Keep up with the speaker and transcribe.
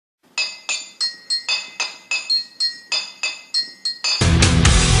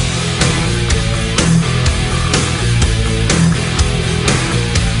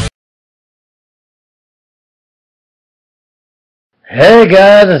Hey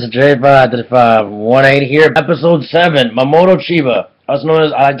guys, it's J53518 here, episode 7, Mamoru Chiba, also known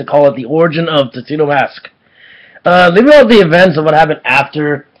as, I like to call it, the origin of Tuxedo Mask. Leaving out the events of what happened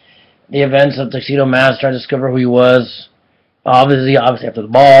after the events of Tuxedo Mask, trying to discover who he was, obviously after the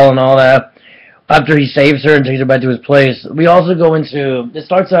ball and all that, after he saves her and takes her back to his place. We also go into, it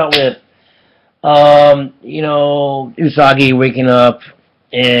starts out with, Usagi waking up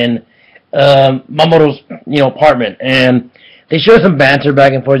in Mamoru's, apartment, and they show some banter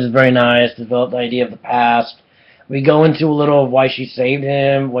back and forth. It's very nice. Develop the idea of the past. We go into a little of why she saved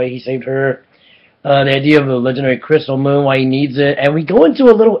him, why he saved her, the idea of the legendary crystal moon, why he needs it, and we go into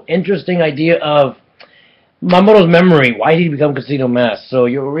a little interesting idea of Mamoru's memory. Why did he become Tuxedo Mask? So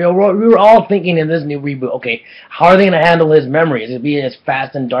we were all thinking in this new reboot, okay, how are they going to handle his memory? Is it being as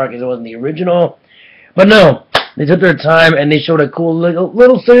fast and dark as it was in the original? But no, they took their time and they showed a cool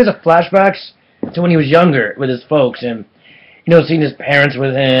little series of flashbacks to when he was younger with his folks and seeing his parents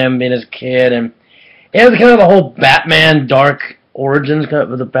with him, being his kid, and it was kind of the whole Batman dark origins kind of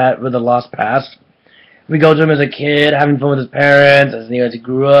with the lost past. We go to him as a kid, having fun with his parents, as he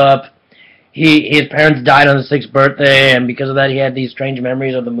grew up. His parents died on his 6th birthday, and because of that, he had these strange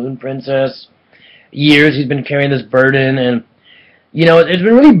memories of the Moon Princess. Years he's been carrying this burden, and it's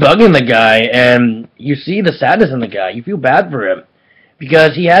been really bugging the guy, and you see the sadness in the guy. You feel bad for him,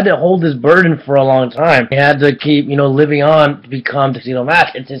 because he had to hold this burden for a long time. He had to keep, living on to become Tuxedo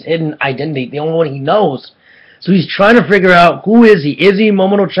Mask. It's his hidden identity, the only one he knows. So he's trying to figure out, who is he? Is he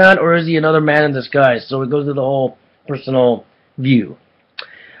Momono-chan, or is he another man in disguise? So it goes to the whole personal view.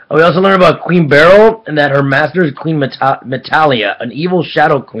 We also learn about Queen Beryl, and that her master is Queen Metalia, an evil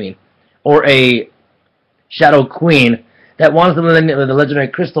shadow queen, or a shadow queen, that wants the legendary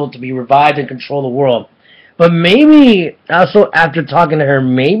crystal to be revived and control the world. But maybe, also after talking to her,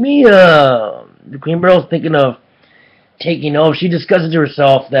 maybe Queen Beryl's thinking of taking over. She discusses to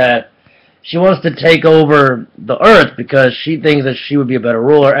herself that she wants to take over the Earth because she thinks that she would be a better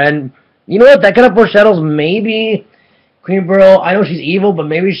ruler. And you know what? That kind of foreshadows maybe Queen Beryl. I know she's evil, but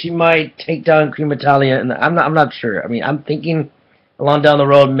maybe she might take down Queen Metalia. And I'm not sure. I mean, I'm thinking along down the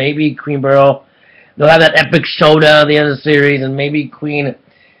road, maybe Queen Beryl, they'll have that epic showdown at the end of the series, and maybe Queen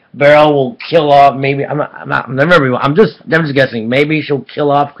Beryl will kill off, I'm just guessing. Maybe she'll kill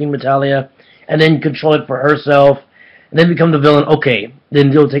off Queen Metalia and then control it for herself and then become the villain. Okay, then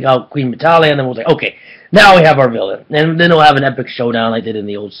they'll take out Queen Metalia and then we'll say, okay, now we have our villain. And then they'll have an epic showdown like they did in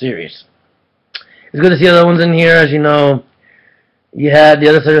the old series. It's good to see other ones in here. As you know, you had the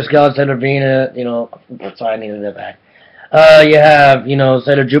other Sailor Scouts, Sailor Venus, sorry, I needed that back. You have,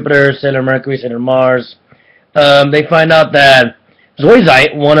 Sailor Jupiter, Sailor Mercury, Sailor Mars. They find out that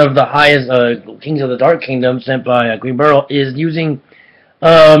Zoisite, one of the highest kings of the Dark Kingdom, sent by Queen Beryl, is using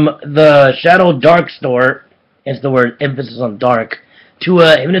the Shadow Dark Store, it's the word emphasis on dark, to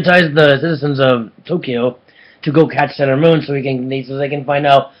hypnotize the citizens of Tokyo to go catch Sailor Moon so they can find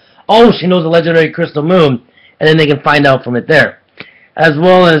out, oh, she knows the legendary Crystal Moon, and then they can find out from it there. As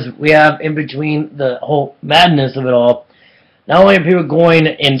well as we have in between the whole madness of it all, not only are people going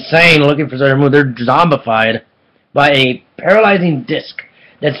insane looking for Sailor Moon, they're zombified by a paralyzing disc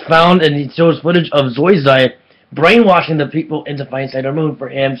that's found, and it shows footage of Zoisite brainwashing the people into finding Sailor Moon for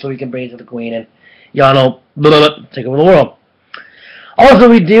him so he can bring it to the queen and, take over the world. Also,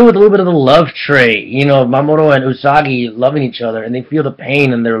 we deal with a little bit of the love trait, Mamoru and Usagi loving each other, and they feel the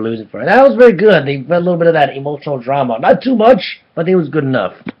pain and they're losing for it. That was very good. They had a little bit of that emotional drama. Not too much, but I think it was good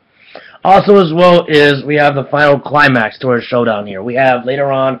enough. Also, as well, is we have the final climax to our showdown here. We have,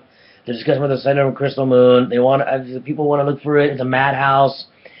 later on, they're discussing with the Sailor Crystal Moon. People want to look for it. It's a madhouse.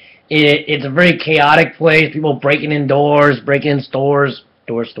 It's a very chaotic place. People breaking in doors, breaking in stores.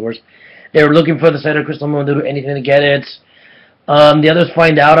 They're looking for the Sailor Crystal Moon. They'll do anything to get it. The others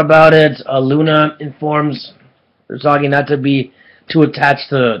find out about it. Luna informs Usagi not to be too attached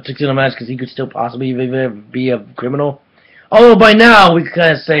to Tuxedo Mask because he could still possibly be a criminal. Although by now we can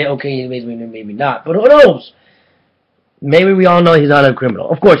kind of say, okay, maybe not. But who knows? Maybe we all know he's not a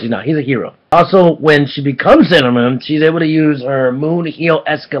criminal. Of course he's not. He's a hero. Also, when she becomes Sailor Moon, she's able to use her Moon Heal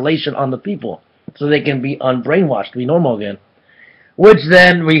escalation on the people so they can be unbrainwashed, be normal again. Which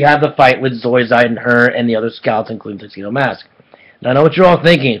then we have the fight with Zoisite and her and the other scouts, including Tuxedo Mask. Now, I know what you're all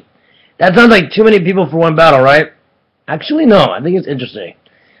thinking. That sounds like too many people for one battle, right? Actually, no. I think it's interesting.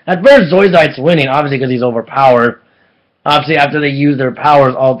 At first, Zoisite's winning, obviously because he's overpowered. Obviously, after they use their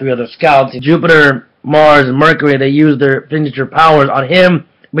powers, all 3 other scouts, Jupiter, Mars, and Mercury, they use their signature powers on him,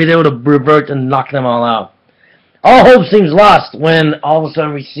 but he's able to revert and knock them all out. All hope seems lost when all of a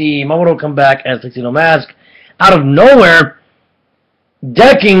sudden we see Mamoru come back as Tuxedo Mask out of nowhere,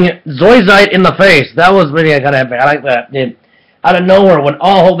 decking Zoisite in the face. That was really kind of epic. I like that. Out of nowhere, when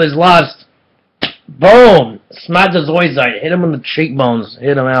all hope is lost, boom! Smash the Zoisite, hit him in the cheekbones,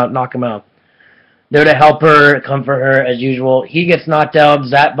 hit him out, knock him out. There to help her, comfort her as usual. He gets knocked out,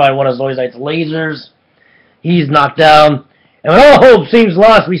 zapped by one of Zoisite's lasers. He's knocked down. And when all hope seems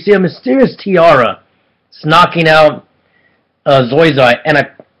lost, we see a mysterious tiara. It's knocking out Zoisite,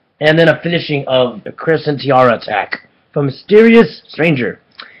 and then a finishing of the Crimson Tiara attack from a mysterious stranger.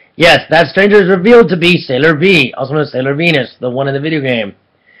 Yes, that stranger is revealed to be Sailor V, also known as Sailor Venus, the one in the video game.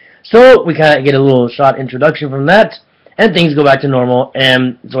 So we kind of get a little short introduction from that, and things go back to normal,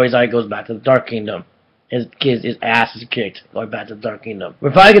 and Zoisite goes back to the Dark Kingdom. His ass is kicked, going back to the Dark Kingdom.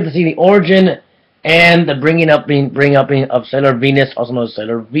 We finally get to see the origin and the bringing up of Sailor Venus, also known as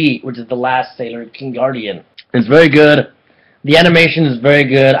Sailor V, which is the last Sailor King Guardian. It's very good. The animation is very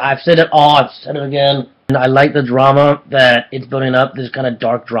good. I've said it all, I've said it again. And I like the drama that it's building up, this kind of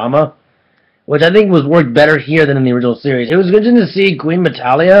dark drama, which I think was worked better here than in the original series. It was good to see Queen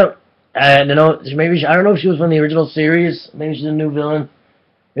Metalia. I don't know if she was from the original series. Maybe she's a new villain.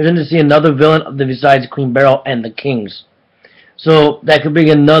 It was good to see another villain besides Queen Beryl and the Kings. So that could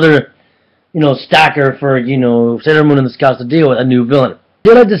be another, stacker for, Sailor Moon and the Scouts to deal with, a new villain. I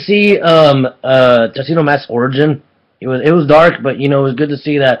did like to see Tuxedo Mask's origin. It was dark, but it was good to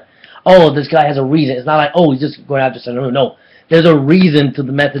see that. Oh, this guy has a reason. It's not like, oh, he's just going after Sailor Moon. No, there's a reason to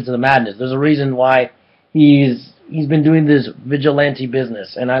the methods of the madness. There's a reason why he's been doing this vigilante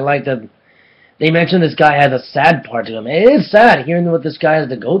business, and I like that they mentioned this guy has a sad part to him. It is sad hearing what this guy has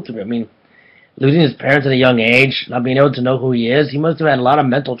to go through. I mean, losing his parents at a young age, not being able to know who he is. He must have had a lot of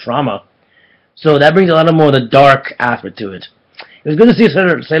mental trauma. So that brings a lot more of the dark aspect to it. It was good to see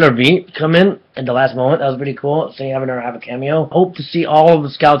Sailor V come in at the last moment. That was pretty cool, seeing having her have a cameo. Hope to see all of the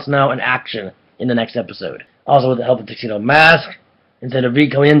Scouts now in action in the next episode. Also with the help of Tuxedo Mask and Sailor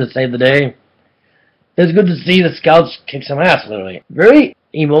V coming in to save the day. It's good to see the Scouts kick some ass, literally. Very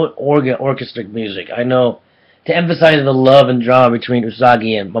emote orchestra music, I know, to emphasize the love and drama between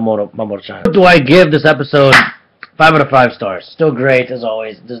Usagi and Mamoru-chan. What do I give this episode? 5 out of 5 stars. Still great, as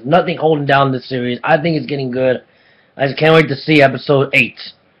always. There's nothing holding down this series. I think it's getting good. I just can't wait to see episode 8.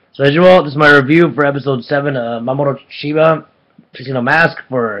 So as usual, this is my review for episode 7, Mamoru Chiba, Tuxedo Mask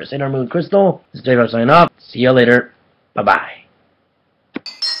for Sailor Moon Crystal. This is J5 signing off. See you later. Bye-bye.